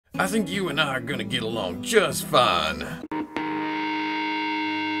I think you and I are gonna get along just fine.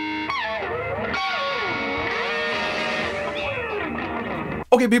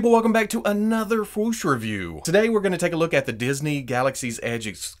 Okay people, welcome back to another Fwoosh review. Today we're going to take a look at the Disney Galaxy's Edge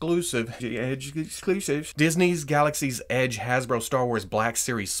exclusive, Disney's Galaxy's Edge Hasbro Star Wars Black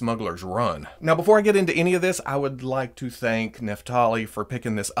Series Smugglers run. Now before I get into any of this, I would like to thank Neftali for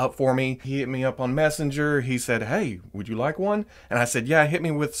picking this up for me. He hit me up on Messenger, he said, hey, would you like one? And I said, yeah, hit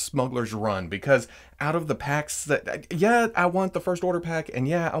me with Smugglers run, because out of the packs that, yeah, I want the First Order pack, and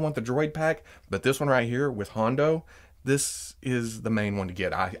yeah, I want the Droid pack, but this one right here with Hondo, this is the main one to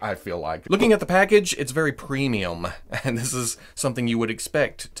get, I feel like. Looking at the package, it's very premium, and this is something you would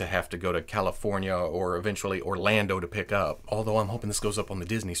expect to have to go to California or eventually Orlando to pick up. Although I'm hoping this goes up on the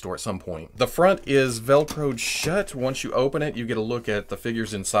Disney store at some point. The front is Velcroed shut. Once you open it, you get a look at the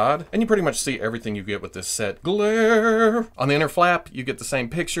figures inside, and you pretty much see everything you get with this set. Glare! On the inner flap, you get the same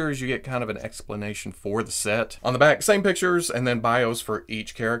pictures, you get kind of an explanation for the set. On the back, same pictures, and then bios for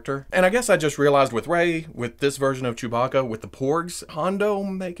each character. And I guess I just realized with Rey, with this version of Chewbacca, with the Porgs, Hondo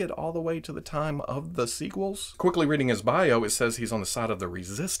make it all the way to the time of the sequels. Quickly reading his bio, it says he's on the side of the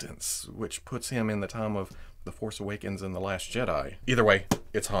Resistance, which puts him in the time of The Force Awakens and The Last Jedi. Either way,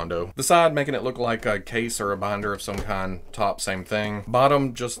 it's Hondo. The side making it look like a case or a binder of some kind. Top, same thing.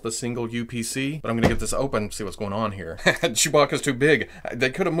 Bottom, just the single UPC. But I'm gonna get this open, see what's going on here. Chewbacca's too big. They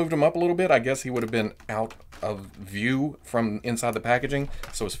could have moved him up a little bit. I guess he would have been out of view from inside the packaging,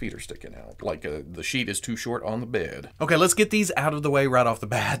 so his feet are sticking out. Like the sheet is too short on the bed. Okay, let's get these out of the way right off the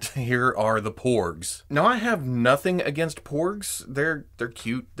bat. Here are the Porgs. Now I have nothing against Porgs. They're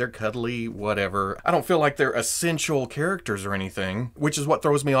cute, they're cuddly, whatever. I don't feel like they're essential characters or anything, which is what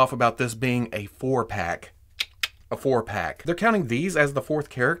throws me off about this being a 4-pack. A 4-pack. They're counting these as the 4th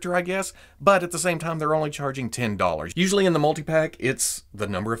character, I guess, but at the same time, they're only charging $10. Usually in the multi-pack, it's the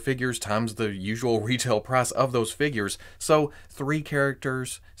number of figures times the usual retail price of those figures. So 3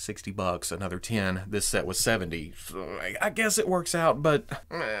 characters, 60 bucks, another 10. This set was 70. So I guess it works out, but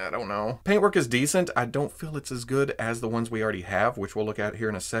I don't know. Paintwork is decent. I don't feel it's as good as the ones we already have, which we'll look at here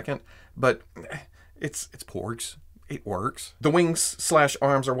in a second, but it's Porgs. It works. The wings /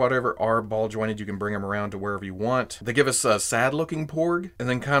 arms or whatever are ball jointed. You can bring them around to wherever you want. They give us a sad looking Porg and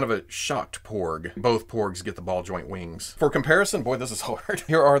then kind of a shocked Porg. Both Porgs get the ball joint wings. For comparison, boy, this is hard.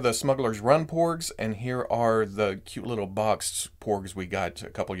 Here are the Smuggler's Run Porgs, and here are the cute little boxed Porgs we got a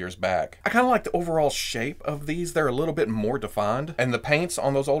couple years back. I kind of like the overall shape of these. They're a little bit more defined, and the paints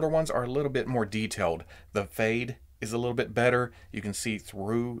on those older ones are a little bit more detailed. The fade is a little bit better. You can see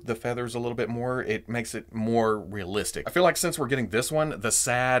through the feathers a little bit more. It makes it more realistic. I feel like since we're getting this one, the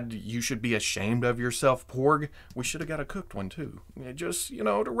sad, you should be ashamed of yourself Porg, we should have got a cooked one too. Just, you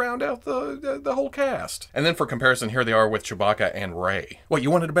know, to round out the whole cast. And then for comparison, here they are with Chewbacca and Rey. What, you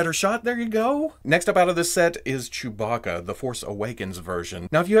wanted a better shot? There you go. Next up out of this set is Chewbacca, the Force Awakens version.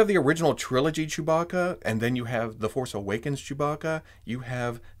 Now, if you have the original trilogy Chewbacca, and then you have the Force Awakens Chewbacca, you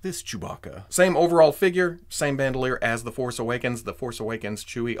have this Chewbacca. Same overall figure, same bandolier as The Force Awakens. The Force Awakens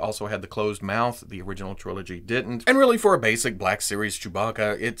Chewie also had the closed mouth. The original trilogy didn't. And really for a basic Black Series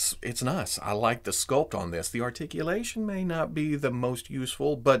Chewbacca, it's nice. I like the sculpt on this. The articulation may not be the most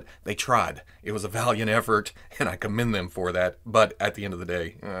useful, but they tried. It was a valiant effort, and I commend them for that. But at the end of the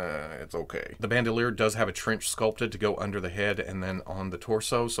day, it's okay. The bandolier does have a trench sculpted to go under the head and then on the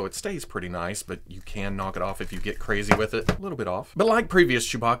torso, so it stays pretty nice, but you can knock it off if you get crazy with it. A little bit off. But like previous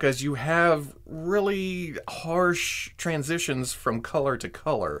Chewbaccas, you have really harsh transitions from color to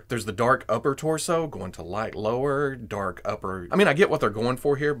color. There's the dark upper torso going to light lower, dark upper. I mean, I get what they're going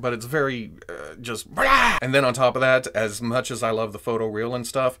for here, but it's very just blah! And then on top of that, as much as I love the photoreal and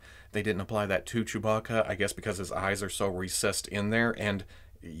stuff, they didn't apply that to Chewbacca, I guess because his eyes are so recessed in there, and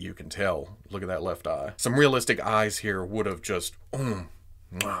you can tell. Look at that left eye. Some realistic eyes here would have just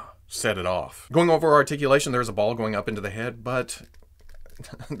set it off. Going over articulation, there's a ball going up into the head, but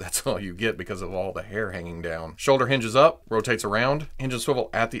that's all you get because of all the hair hanging down. Shoulder hinges up, rotates around. Hinge and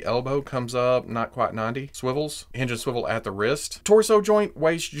swivel at the elbow, comes up, not quite 90. Swivels, hinge and swivel at the wrist. Torso joint,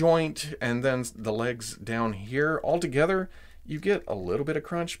 waist joint, and then the legs down here. All together, you get a little bit of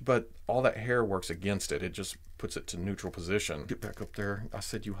crunch, but all that hair works against it. It just puts it to neutral position. Get back up there. I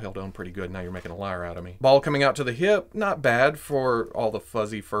said you held on pretty good. Now you're making a liar out of me. Ball coming out to the hip. Not bad for all the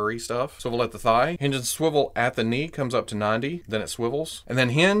fuzzy, furry stuff. Swivel at the thigh. Hinge and swivel at the knee. Comes up to 90. Then it swivels. And then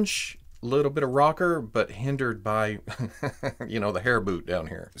hinge little bit of rocker, but hindered by, you know, the hair boot down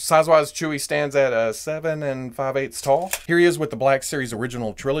here. Size-wise, Chewie stands at 7 5/8 tall. Here he is with the Black Series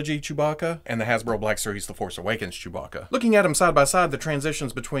Original Trilogy Chewbacca and the Hasbro Black Series The Force Awakens Chewbacca. Looking at him side by side, the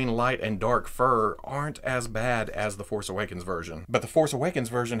transitions between light and dark fur aren't as bad as the Force Awakens version. But the Force Awakens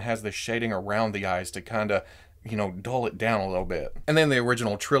version has this shading around the eyes to kind of, you know, dull it down a little bit. And then the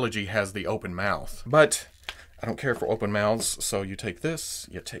original trilogy has the open mouth. But I don't care for open mouths, so you take this,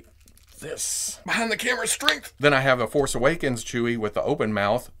 you take this. Behind the camera strength! Then I have a Force Awakens Chewie with the open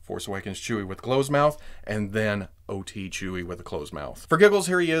mouth, Force Awakens Chewie with closed mouth, and then OT Chewie with a closed mouth. For giggles,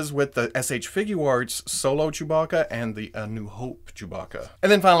 here he is with the SH Figuarts Solo Chewbacca and the A New Hope Chewbacca. And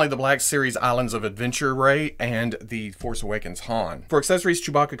then finally the Black Series Islands of Adventure Rey and the Force Awakens Han. For accessories,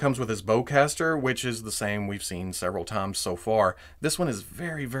 Chewbacca comes with his bowcaster, which is the same we've seen several times so far. This one is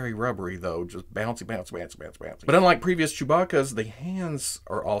very, very rubbery though, just bouncy, bouncy, bouncy, bouncy, bouncy. But unlike previous Chewbaccas, the hands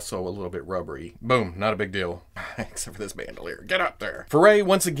are also a little bit rubbery. Boom, not a big deal. Except for this bandolier. Get up there. For Rey,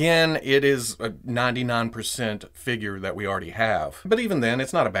 once again, it is a 99% figure that we already have. But even then,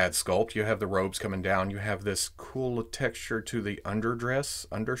 it's not a bad sculpt. You have the robes coming down. You have this cool texture to the underdress,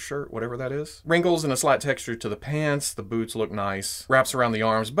 undershirt, whatever that is. Wrinkles and a slight texture to the pants. The boots look nice. Wraps around the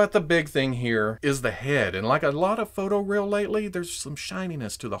arms. But the big thing here is the head. And like a lot of photo real lately, there's some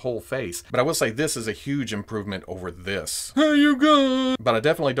shininess to the whole face. But I will say this is a huge improvement over this. Hey, you good? But I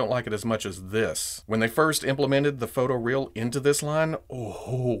definitely don't like it as much as this. When they first implemented the photo reel into this line,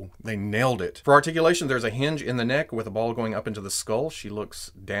 oh, they nailed it. For articulation, there's a hinge in the neck with a ball going up into the skull. She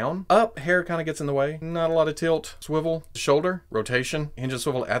looks down. Up, hair kind of gets in the way. Not a lot of tilt. Swivel, shoulder, rotation. Hinge and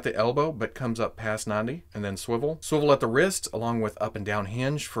swivel at the elbow, but comes up past 90. And then swivel. Swivel at the wrist, along with up and down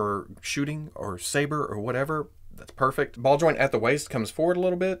hinge for shooting or saber or whatever. That's perfect. Ball joint at the waist comes forward a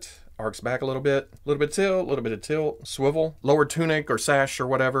little bit. Arcs back a little bit of tilt, a little bit of tilt, swivel. Lower tunic or sash or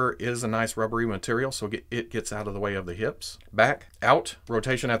whatever is a nice rubbery material, so it gets out of the way of the hips. Back, out,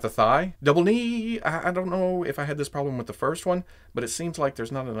 rotation at the thigh. Double knee, I don't know if I had this problem with the first one, but it seems like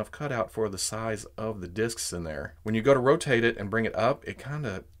there's not enough cutout for the size of the discs in there. When you go to rotate it and bring it up, it kind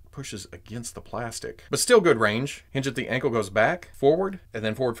of pushes against the plastic. But still good range. Hinge at the ankle goes back, forward, and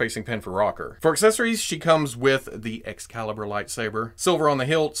then forward facing pin for rocker. For accessories, she comes with the Excalibur lightsaber. Silver on the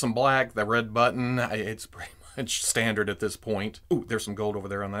hilt, some black, the red button. It's pretty much standard at this point. Ooh, there's some gold over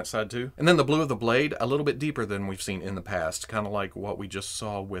there on that side too. And then the blue of the blade, a little bit deeper than we've seen in the past. Kind of like what we just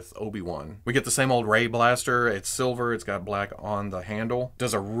saw with Obi-Wan. We get the same old Rey blaster. It's silver. It's got black on the handle.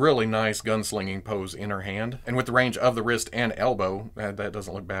 Does a really nice gunslinging pose in her hand. And with the range of the wrist and elbow, that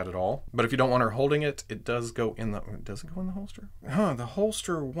doesn't look bad at all. But if you don't want her holding it, it does go in the... Does it go in the holster? Huh, the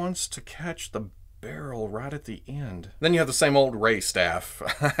holster wants to catch the barrel right at the end. Then you have the same old Rey staff.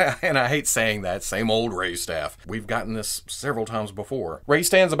 And I hate saying that, same old Rey staff. We've gotten this several times before. Rey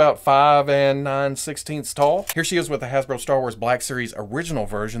stands about 5 9/16 tall. Here she is with the Hasbro Star Wars Black Series original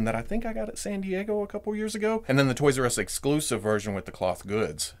version that I think I got at San Diego a couple years ago. And then the Toys R Us exclusive version with the cloth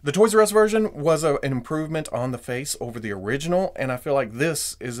goods. The Toys R Us version was an improvement on the face over the original, and I feel like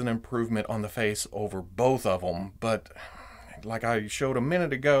this is an improvement on the face over both of them, but like I showed a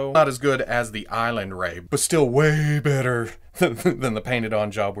minute ago, not as good as the Island Rey, but still way better than the painted on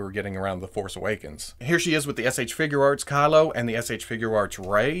job we were getting around the Force Awakens. Here she is with the SH Figuarts Kylo and the SH Figuarts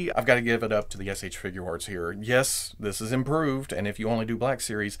Rey. I've got to give it up to the SH Figuarts here. Yes, this is improved, and if you only do Black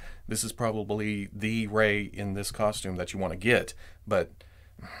Series, this is probably the Rey in this costume that you want to get, but...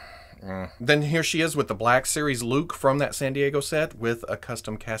 Then here she is with the Black Series Luke from that San Diego set with a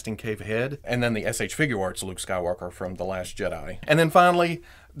custom casting cave head. And then the SH Figuarts Luke Skywalker from The Last Jedi. And then finally,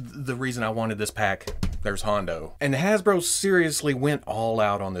 the reason I wanted this pack, there's Hondo. And Hasbro seriously went all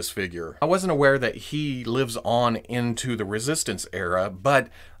out on this figure. I wasn't aware that he lives on into the Resistance era, but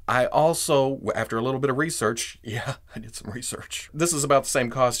I also, after a little bit of research, yeah, I did some research. This is about the same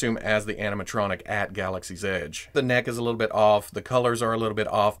costume as the animatronic at Galaxy's Edge. The neck is a little bit off, the colors are a little bit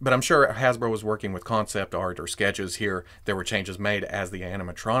off, but I'm sure Hasbro was working with concept art or sketches here. There were changes made as the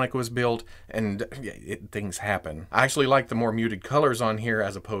animatronic was built, and things happen. I actually like the more muted colors on here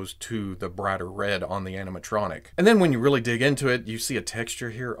as opposed to the brighter red on the animatronic. And then when you really dig into it, you see a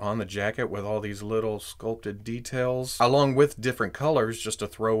texture here on the jacket with all these little sculpted details, along with different colors just to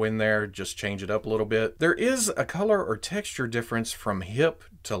throw in there, just change it up a little bit. There is a color or texture difference from hip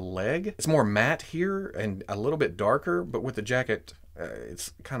to leg. It's more matte here and a little bit darker, but with the jacket,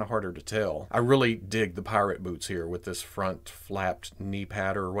 it's kind of harder to tell. I really dig the pirate boots here with this front flapped knee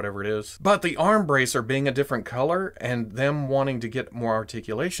pad or whatever it is. But the arm bracer being a different color and them wanting to get more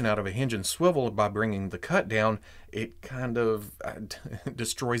articulation out of a hinge and swivel by bringing the cut down, it kind of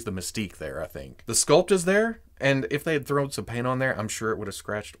destroys the mystique there, I think. The sculpt is there, And if they had thrown some paint on there, I'm sure it would have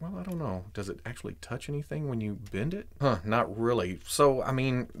scratched. Well, I don't know. Does it actually touch anything when you bend it? Huh, not really. So, I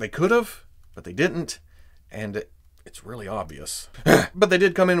mean, they could have, but they didn't. And it's really obvious. But they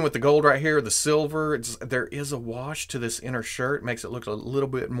did come in with the gold right here, the silver. There is a wash to this inner shirt. Makes it look a little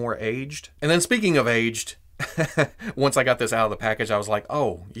bit more aged. And then speaking of aged, once I got this out of the package, I was like,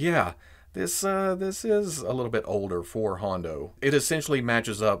 oh, yeah. This is a little bit older for Hondo. It essentially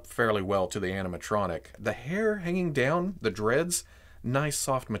matches up fairly well to the animatronic. The hair hanging down, the dreads, nice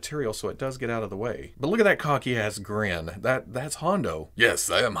soft material, so it does get out of the way. But look at that cocky ass grin. That's Hondo.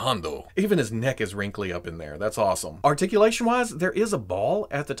 Yes, I am Hondo. Even his neck is wrinkly up in there. That's awesome. Articulation wise, there is a ball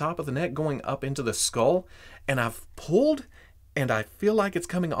at the top of the neck going up into the skull, and I've pulled and I feel like it's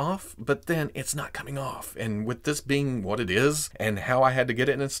coming off, but then it's not coming off. And with this being what it is and how I had to get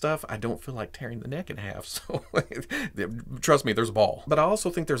it and stuff, I don't feel like tearing the neck in half. So trust me, there's a ball. But I also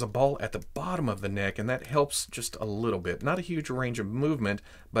think there's a ball at the bottom of the neck, and that helps just a little bit. Not a huge range of movement,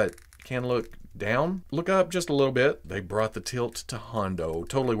 but can look down, look up just a little bit. They brought the tilt to Hondo.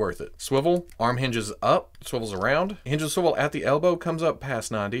 Totally worth it. Swivel, arm hinges up, swivels around. Hinges swivel at the elbow, comes up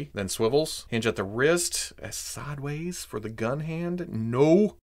past 90, then swivels. Hinge at the wrist, sideways for the gun hand.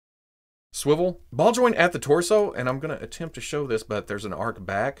 No. Swivel. Ball joint at the torso, and I'm going to attempt to show this, but there's an arc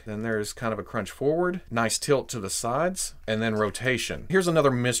back. Then there's kind of a crunch forward. Nice tilt to the sides, and then rotation. Here's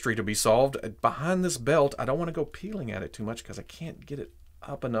another mystery to be solved. Behind this belt, I don't want to go peeling at it too much because I can't get it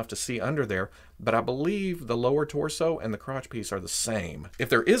up enough to see under there, but I believe the lower torso and the crotch piece are the same. If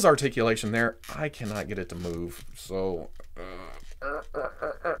there is articulation there, I cannot get it to move. So,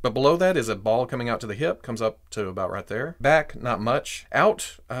 but below that is a ball coming out to the hip, comes up to about right there. Back, not much.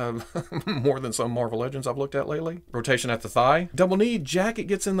 Out, more than some Marvel Legends I've looked at lately. Rotation at the thigh. Double knee, jacket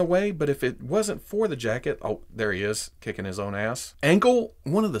gets in the way, but if it wasn't for the jacket, oh, there he is, kicking his own ass. Ankle,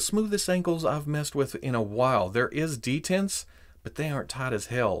 one of the smoothest ankles I've messed with in a while. There is detents, but they aren't tight as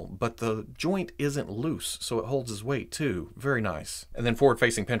hell. But the joint isn't loose, so it holds his weight too. Very nice. And then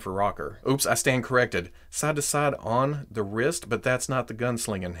forward-facing pin for rocker. Oops, I stand corrected. Side to side on the wrist, but that's not the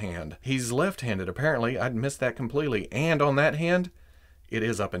gunslinging hand. He's left-handed, apparently. I'd missed that completely. And on that hand, it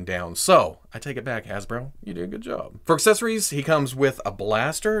is up and down. So, I take it back, Hasbro. You did a good job. For accessories, he comes with a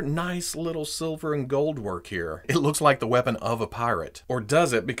blaster. Nice little silver and gold work here. It looks like the weapon of a pirate. Or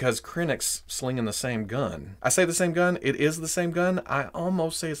does it, because Krennic's slinging the same gun. I say the same gun, it is the same gun. I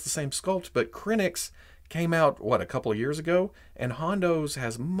almost say it's the same sculpt, but Krennic's came out, what, a couple of years ago? And Hondo's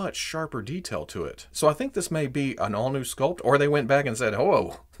has much sharper detail to it. So I think this may be an all-new sculpt, or they went back and said,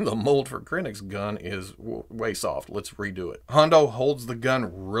 oh, the mold for Krennic's gun is way soft. Let's redo it. Hondo holds the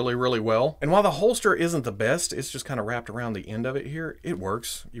gun really, really well. And while the holster isn't the best, it's just kind of wrapped around the end of it here. It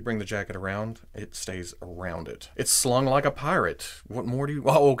works. You bring the jacket around, it stays around it. It's slung like a pirate. What more do you...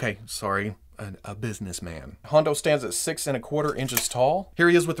 Oh, okay, sorry. A businessman. Hondo stands at 6 1/4 inches tall. Here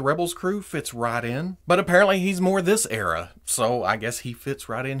he is with the Rebels crew, fits right in. But apparently he's more this era, so I guess he fits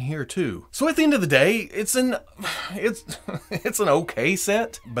right in here too. So at the end of the day, it's an okay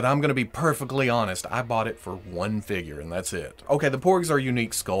set, but I'm gonna be perfectly honest, I bought it for one figure and that's it. Okay, the Porgs are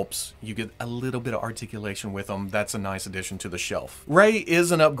unique sculpts. You get a little bit of articulation with them. That's a nice addition to the shelf. Rey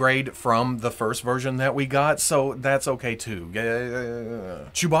is an upgrade from the first version that we got, so that's okay too.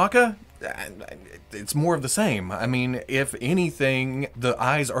 Chewbacca? It's more of the same. I mean, if anything, the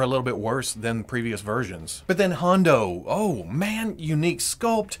eyes are a little bit worse than previous versions. But then Hondo, oh man, unique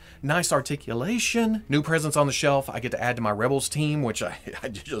sculpt, nice articulation, new presence on the shelf. I get to add to my Rebels team, which I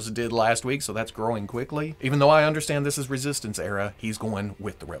just did last week, so that's growing quickly. Even though I understand this is Resistance era, he's going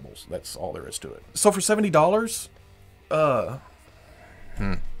with the Rebels. That's all there is to it. So for $70,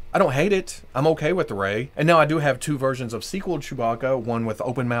 I don't hate it. I'm okay with the Rey. And now I do have two versions of sequel Chewbacca, one with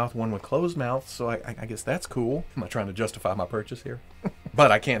open mouth, one with closed mouth, so I guess that's cool. I'm not trying to justify my purchase here.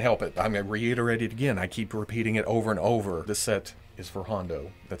 But I can't help it. I'm going to reiterate it again. I keep repeating it over and over. This set is for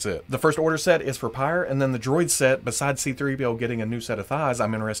Hondo. That's it. The first order set is for Pyre, and then the droid set, besides C-3PO getting a new set of thighs,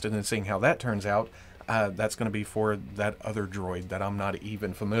 I'm interested in seeing how that turns out. That's going to be for that other droid that I'm not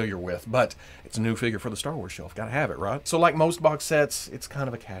even familiar with, but it's a new figure for the Star Wars shelf. Gotta have it, right? So like most box sets, it's kind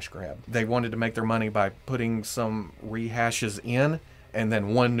of a cash grab. They wanted to make their money by putting some rehashes in and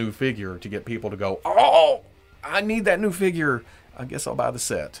then one new figure to get people to go, oh, I need that new figure. I guess I'll buy the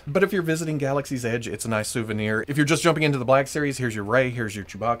set. But if you're visiting Galaxy's Edge, it's a nice souvenir. If you're just jumping into the Black Series, here's your Rey, here's your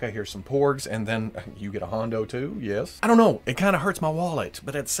Chewbacca, here's some Porgs, and then you get a Hondo too, yes. I don't know, it kind of hurts my wallet,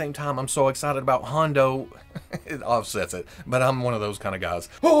 but at the same time, I'm so excited about Hondo, it offsets it. But I'm one of those kind of guys.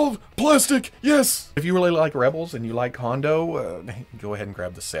 Oh, plastic, yes! If you really like Rebels and you like Hondo, go ahead and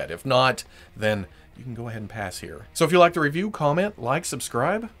grab the set. If not, then you can go ahead and pass here. So if you like the review, comment, like,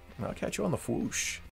 subscribe, and I'll catch you on the Fwoosh.